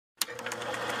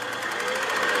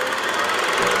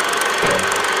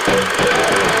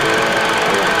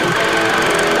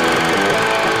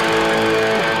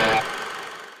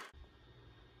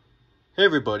Hey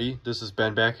everybody, this is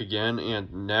Ben back again,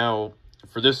 and now,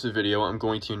 for this video, I'm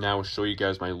going to now show you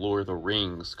guys my Lord of the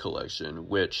Rings collection,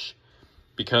 which,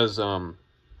 because,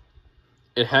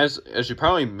 it has, as you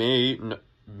probably may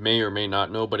or may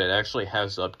not know, but it actually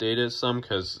has updated some,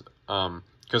 because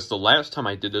the last time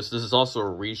I did this is also a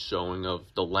re-showing of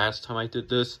the last time I did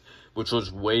this, which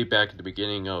was way back at the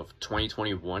beginning of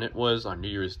 2021 it was, on New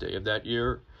Year's Day of that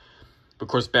year. Of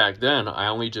course, back then, I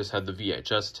only just had the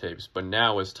VHS tapes, but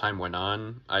now, as time went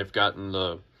on, I've gotten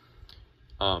the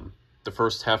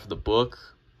first half of the book,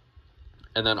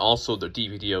 and then also the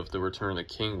DVD of the Return of the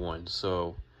King one.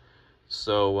 So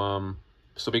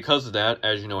because of that,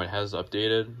 as you know, it has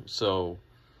updated. So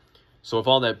with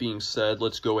all that being said,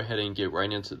 let's go ahead and get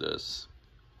right into this.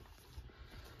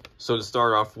 So to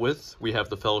start off with, we have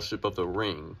the Fellowship of the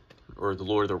Ring, or the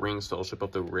Lord of the Rings Fellowship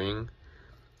of the Ring.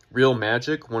 Real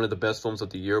Magic, one of the best films of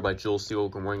the year by Joel Steele,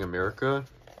 Good Morning America.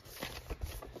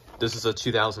 This is a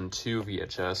 2002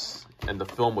 VHS, and the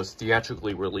film was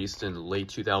theatrically released in late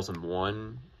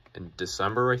 2001, in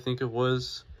December, I think it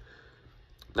was.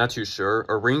 Not too sure.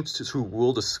 A Ring to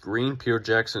Rule the Screen, Peter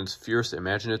Jackson's fierce,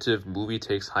 imaginative movie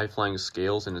takes high-flying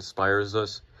scales and inspires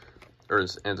us,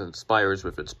 and inspires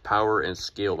with its power and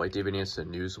scale by David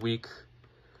Anson, Newsweek.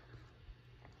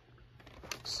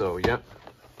 So, yep.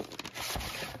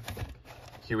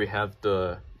 Here we have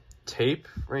the tape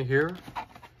right here,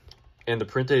 and the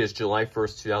print date is July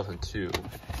 1st, 2002.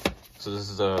 So this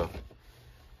is a,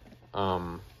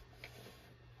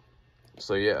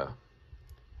 so yeah.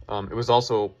 It was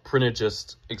also printed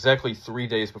just exactly 3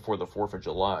 days before the 4th of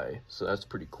July, so that's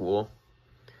pretty cool.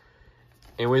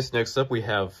 Anyways, next up we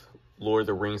have Lord of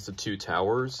the Rings: The Two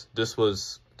Towers. This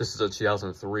is a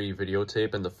 2003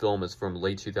 videotape, and the film is from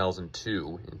late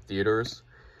 2002 in theaters.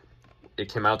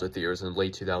 It came out to theaters in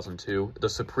late 2002. The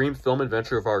Supreme Film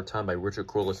Adventure of Our Time by Richard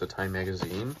Corliss of Time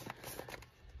Magazine.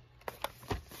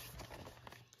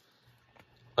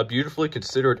 A Beautifully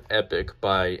Considered Epic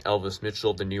by Elvis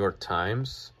Mitchell of the New York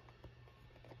Times.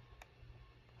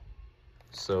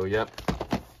 So, yep.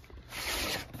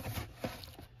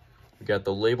 We got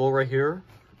the label right here.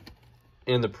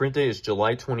 And the print date is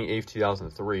July 28th,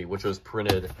 2003, which was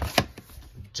printed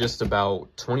just about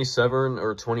 27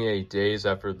 or 28 days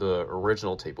after the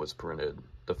original tape was printed.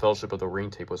 The Fellowship of the Ring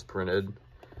tape was printed.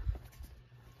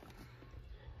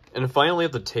 And finally,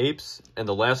 of the tapes, and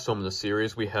the last film in the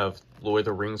series, we have Lord of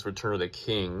the Rings: Return of the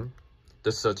King.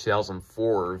 This is a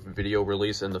 2004 video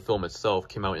release, and the film itself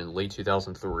came out in late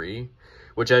 2003.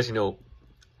 Which, as you know,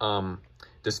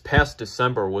 this past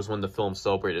December was when the film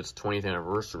celebrated its 20th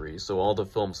anniversary. So all the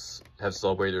films have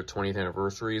celebrated their 20th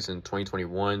anniversaries in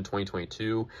 2021,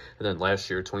 2022, and then last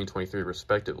year, 2023,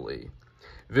 respectively.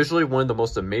 Visually, one of the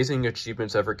most amazing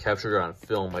achievements ever captured on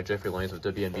film by Jeffrey Lyons of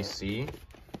WNBC.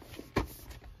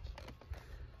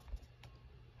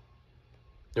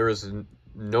 There is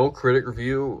no critic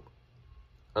review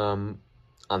on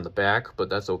the back, but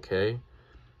that's okay.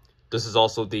 This is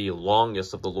also the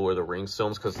longest of the Lord of the Rings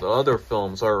films, because the other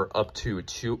films are up to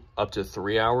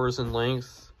 3 hours in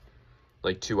length,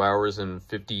 like 2 hours and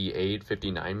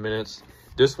 59 minutes.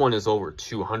 This one is over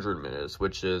 200 minutes,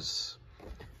 which is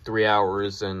 3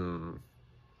 hours and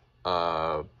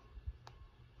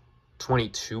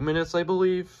 22 minutes, I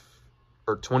believe,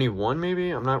 or 21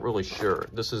 maybe. I'm not really sure.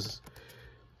 This is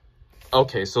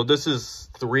okay. So this is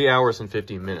 3 hours and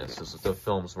 50 minutes. This is the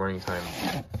film's running time.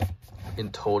 In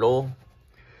total,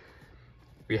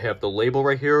 we have the label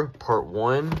right here, part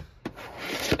 1,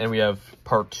 and we have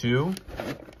part 2,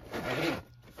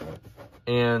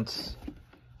 and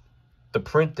the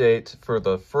print date for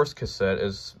the first cassette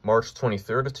is March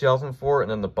 23rd of 2004,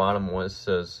 and then the bottom one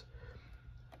says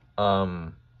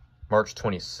March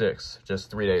 26th, just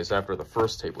 3 days after the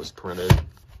first tape was printed.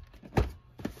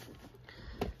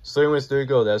 So anyways, there you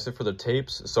go. That's it for the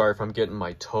tapes. Sorry if I'm getting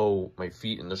my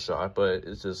feet in the shot, but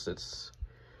it's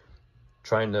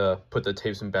trying to put the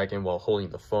tapes back in while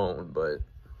holding the phone. But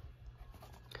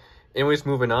anyways,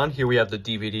 moving on. Here we have the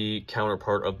DVD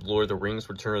counterpart of Lord of the Rings: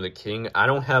 Return of the King. I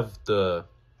don't have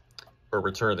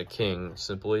Return of the King,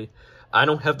 simply. I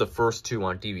don't have the first two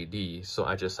on DVD, so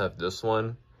I just have this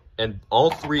one. And all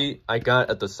three I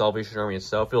got at the Salvation Army in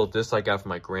Southfield. This I got from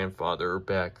my grandfather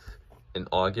back in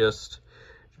August.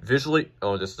 Visually,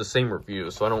 it's the same review,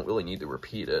 so I don't really need to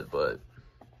repeat it, but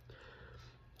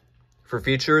for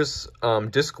features,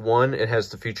 disc 1, it has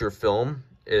the feature film.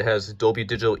 It has Dolby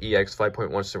Digital EX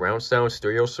 5.1 surround sound,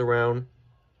 stereo surround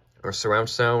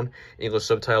sound, English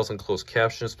subtitles and closed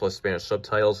captions, plus Spanish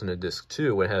subtitles. And in disc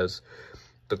 2, it has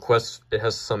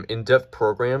some in-depth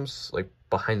programs, like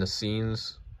behind the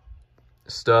scenes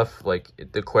stuff like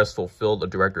The Quest Fulfilled, a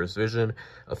director's vision,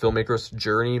 a filmmaker's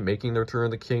journey, making the Return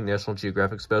of the King, National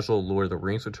Geographic special, Lord of the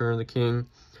Rings, Return of the King.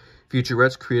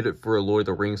 Featurettes created for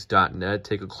LordofTheRings.net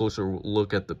take a closer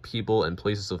look at the people and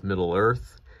places of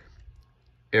Middle-earth.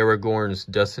 Aragorn's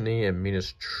destiny and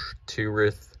Minas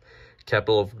Tirith,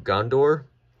 capital of Gondor.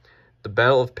 The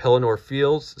Battle of Pelennor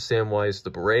Fields, Samwise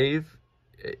the Brave.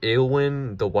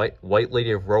 Eowyn, the White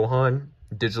Lady of Rohan.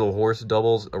 Digital horse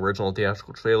doubles, original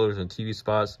theatrical trailers and TV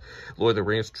spots, Lord of the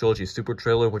Rings trilogy super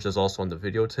trailer, which is also on the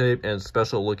videotape, and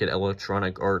special look at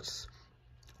Electronic Arts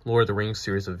Lord of the Rings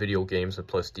series of video games and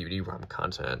plus DVD-ROM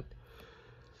content.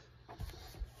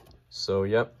 So,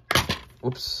 yep.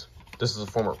 Oops. This is a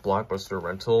former Blockbuster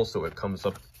rental, so it comes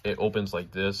up, it opens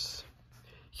like this.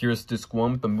 Here's disc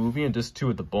 1 with the movie and disc 2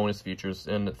 with the bonus features.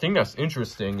 And the thing that's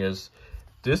interesting is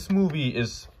this movie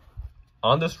is,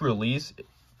 on this release,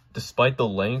 despite the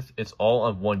length, it's all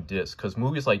on one disc. Because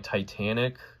movies like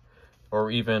Titanic or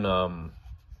even,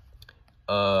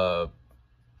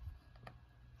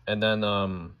 and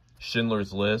then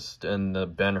Schindler's List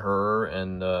and Ben-Hur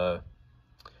and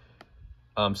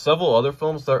several other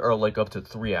films that are like up to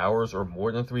 3 hours or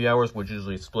more than 3 hours would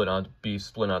usually be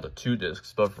split onto 2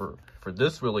 discs. But for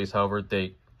this release, however,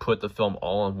 they put the film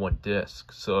all on one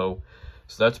disc. So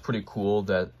that's pretty cool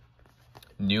that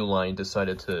New Line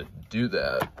decided to do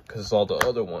that, because all the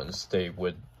other ones their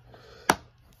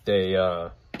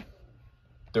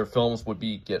films would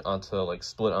be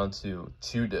split onto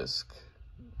 2 disc.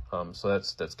 So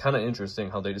that's kind of interesting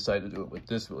how they decided to do it with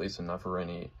this release and not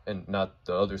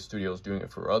the other studios doing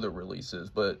it for other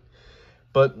releases, but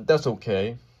that's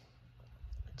okay.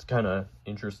 It's kind of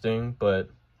interesting, but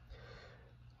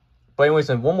anyways,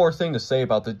 and one more thing to say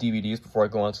about the DVDs before I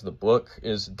go on to the book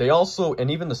is they also,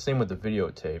 and even the same with the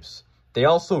videotapes, they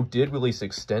also did release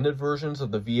extended versions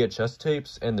of the VHS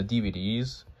tapes and the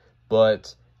DVDs,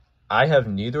 but I have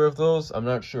neither of those. I'm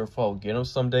not sure if I'll get them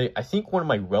someday. I think one of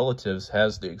my relatives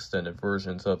has the extended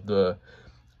versions of the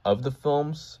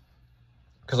films,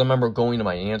 because I remember going to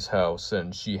my aunt's house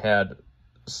and she had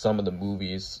some of the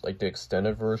movies, like the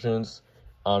extended versions,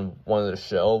 on one of the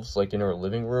shelves, like in her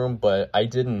living room, but I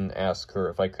didn't ask her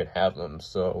if I could have them,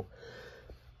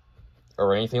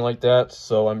 or anything like that,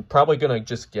 so I'm probably gonna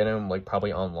just get them, like,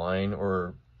 probably online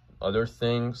or other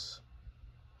things.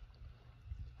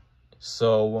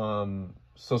 So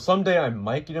someday I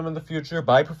might get them in the future,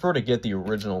 but I prefer to get the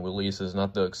original releases,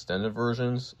 not the extended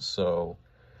versions, so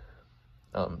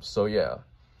yeah.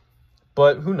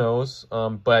 But who knows,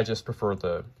 but I just prefer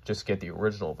to just get the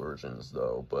original versions,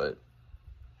 though, but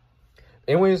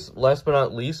anyways, last but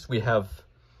not least, we have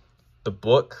the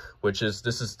book, which is,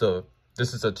 this is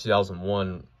a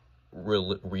 2001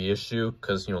 reissue,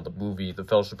 because, you know, the movie, The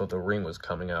Fellowship of the Ring, was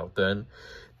coming out then.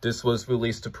 This was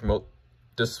released to promote,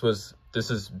 this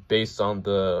is based on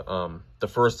the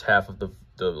first half of the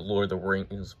Lord of the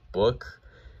Rings book,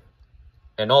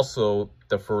 and also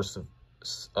the first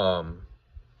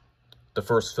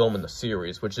film in the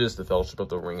series, which is The Fellowship of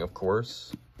the Ring, of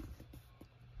course.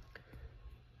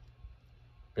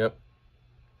 Yep.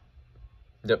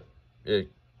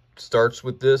 It starts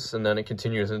with this, and then it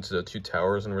continues into the Two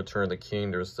Towers and Return of the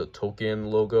King. There's the Tolkien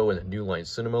logo and the New Line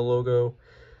Cinema logo.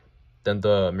 Then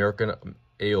the American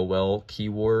AOL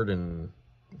keyword and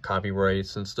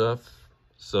copyrights and stuff.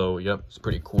 So, yep, it's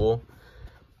pretty cool.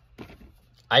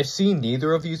 I've seen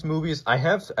neither of these movies. I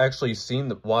have actually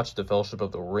watched The Fellowship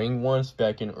of the Ring once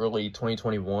back in early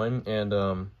 2021, and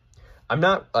I'm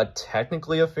not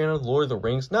technically a fan of Lord of the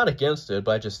Rings. Not against it,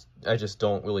 but I just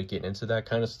don't really get into that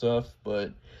kind of stuff.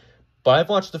 But I've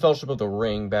watched The Fellowship of the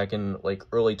Ring back in like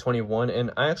early 21,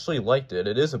 and I actually liked it.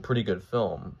 It is a pretty good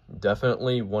film.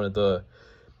 Definitely one of the.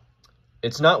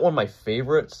 It's not one of my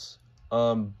favorites,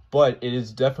 but it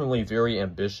is definitely very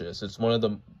ambitious. It's one of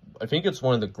the. I think it's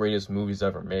one of the greatest movies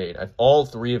ever made. All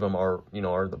 3 of them are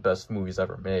the best movies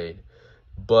ever made,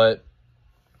 but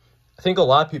I think a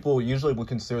lot of people usually would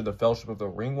consider The Fellowship of the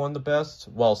Ring one the best,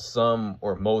 while some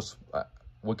or most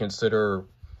would consider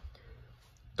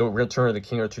The Return of the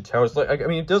King or Two Towers. Like, I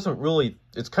mean,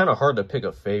 it's kind of hard to pick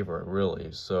a favorite,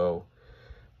 really. So,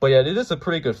 but yeah, it is a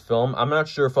pretty good film. I'm not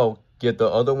sure if I'll get the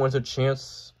other ones a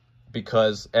chance,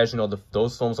 because, as you know,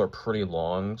 those films are pretty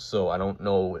long, so I don't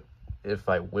know if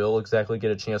I will exactly get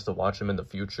a chance to watch them in the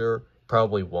future.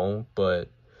 Probably won't,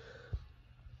 but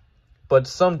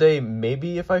someday,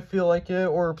 maybe, if I feel like it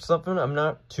or something. I'm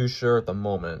not too sure at the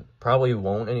moment. Probably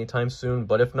won't anytime soon,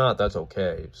 but if not, that's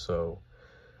okay. So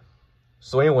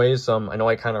anyways, I know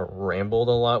I kind of rambled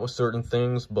a lot with certain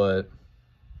things, but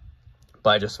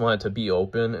I just wanted to be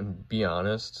open and be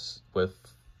honest with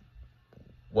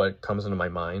what comes into my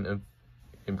mind,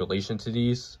 and in relation to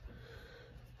these.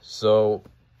 So,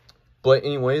 but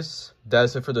anyways,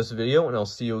 that's it for this video, and I'll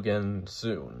see you again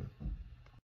soon.